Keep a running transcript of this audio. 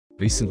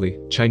Recently,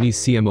 Chinese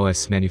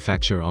CMOS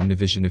manufacturer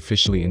OmniVision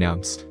officially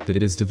announced that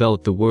it has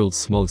developed the world's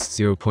smallest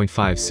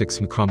 0.56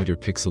 micrometer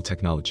pixel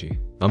technology.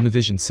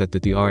 OmniVision said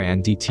that the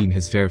R&D team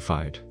has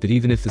verified that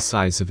even if the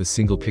size of a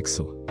single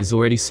pixel is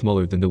already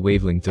smaller than the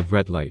wavelength of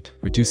red light,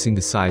 reducing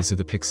the size of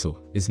the pixel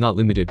is not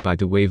limited by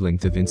the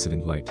wavelength of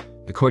incident light.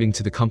 According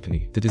to the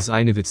company, the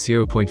design of its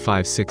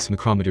 0.56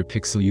 micrometer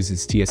pixel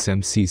uses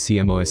TSMC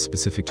CMOS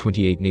specific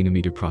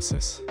 28nm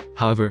process.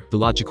 However, the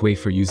logic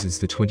wafer uses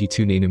the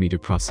 22nm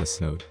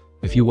process node.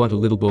 If you want a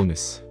little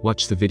bonus,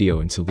 watch the video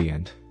until the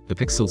end. The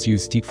pixels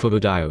use deep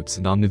photodiodes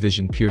and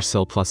OmniVision Pure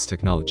Cell Plus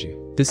technology.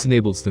 This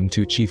enables them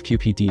to achieve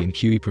QPD and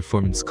QE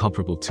performance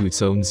comparable to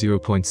its own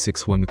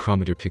 0.61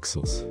 micrometer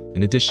pixels.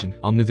 In addition,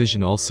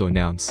 OmniVision also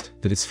announced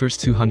that its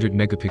first 200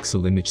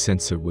 megapixel image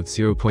sensor with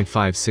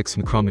 0.56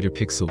 micrometer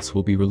pixels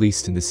will be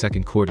released in the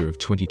second quarter of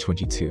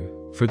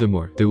 2022.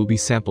 Furthermore, there will be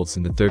samples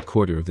in the third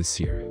quarter of this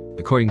year.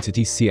 According to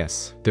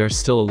DCS, there are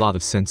still a lot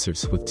of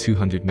sensors with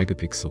 200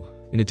 megapixel.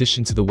 In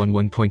addition to the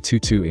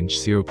 1.22-inch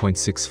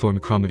 0.64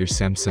 micrometer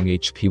Samsung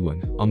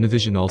HP1,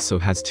 OmniVision also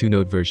has two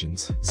node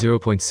versions,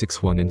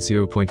 0.61 and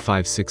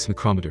 0.56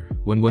 micrometer,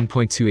 one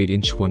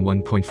 1.28-inch, one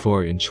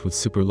 1.4-inch with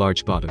super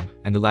large bottom,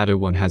 and the latter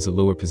one has a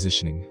lower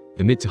positioning.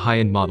 The mid to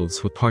high-end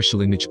models with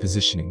partial image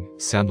positioning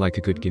sound like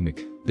a good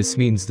gimmick. This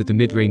means that the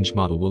mid-range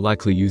model will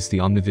likely use the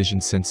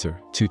OmniVision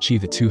sensor to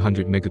achieve a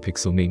 200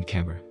 megapixel main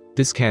camera.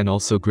 This can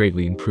also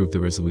greatly improve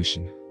the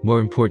resolution. More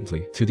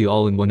importantly, through the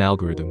all-in-one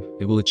algorithm,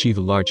 it will achieve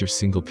a larger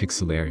single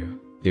pixel area.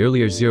 The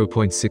earlier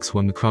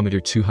 0.61 micrometer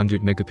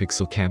 200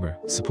 megapixel camera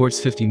supports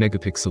 50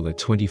 megapixel at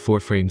 24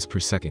 frames per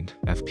second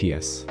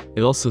 (FPS).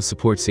 It also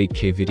supports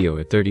 8K video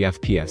at 30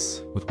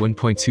 FPS with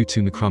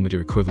 1.22 micrometer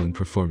equivalent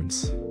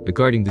performance.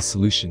 Regarding this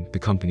solution, the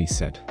company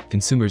said,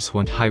 consumers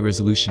want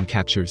high-resolution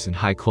captures and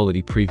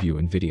high-quality preview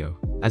and video.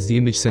 As the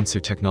image sensor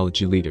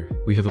technology leader,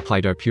 we have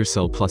applied our Pure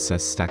Cell Plus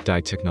S stacked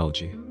die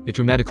technology. It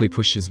dramatically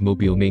pushes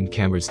mobile main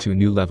cameras to a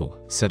new level,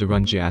 said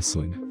Arunja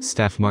Aslin,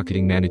 staff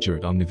marketing manager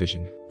at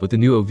OmniVision. With the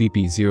new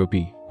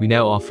OVP0B, we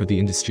now offer the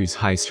industry's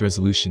highest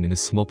resolution in a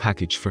small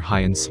package for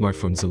high-end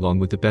smartphones along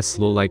with the best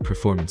low-light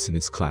performance in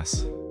its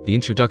class. The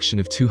introduction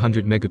of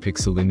 200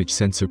 megapixel image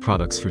sensor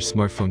products for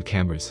smartphone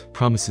cameras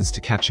promises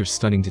to capture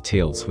stunning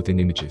details within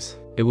images.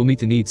 It will meet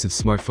the needs of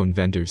smartphone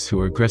vendors who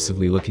are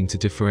aggressively looking to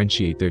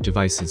differentiate their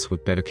devices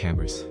with better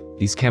cameras.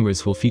 These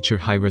cameras will feature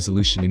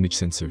high-resolution image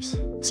sensors.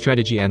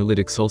 Strategy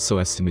Analytics also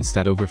estimates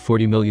that over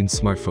 40 million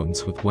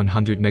smartphones with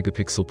 100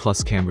 megapixel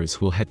plus cameras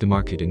will hit the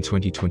market in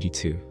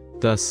 2022.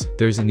 Thus,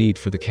 there is a need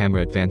for the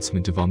camera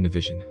advancement of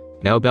OmniVision.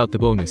 Now about the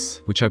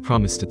bonus, which I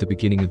promised at the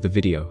beginning of the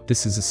video.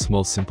 This is a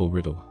small simple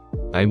riddle.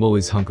 I am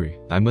always hungry.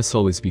 I must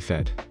always be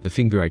fed. The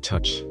finger I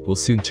touch will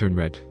soon turn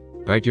red.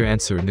 Write your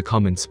answer in the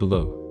comments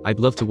below. I'd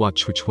love to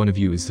watch which one of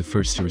you is the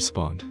first to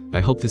respond.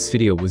 I hope this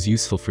video was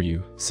useful for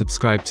you.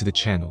 Subscribe to the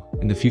channel.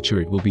 In the future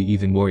it will be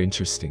even more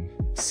interesting.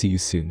 See you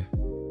soon.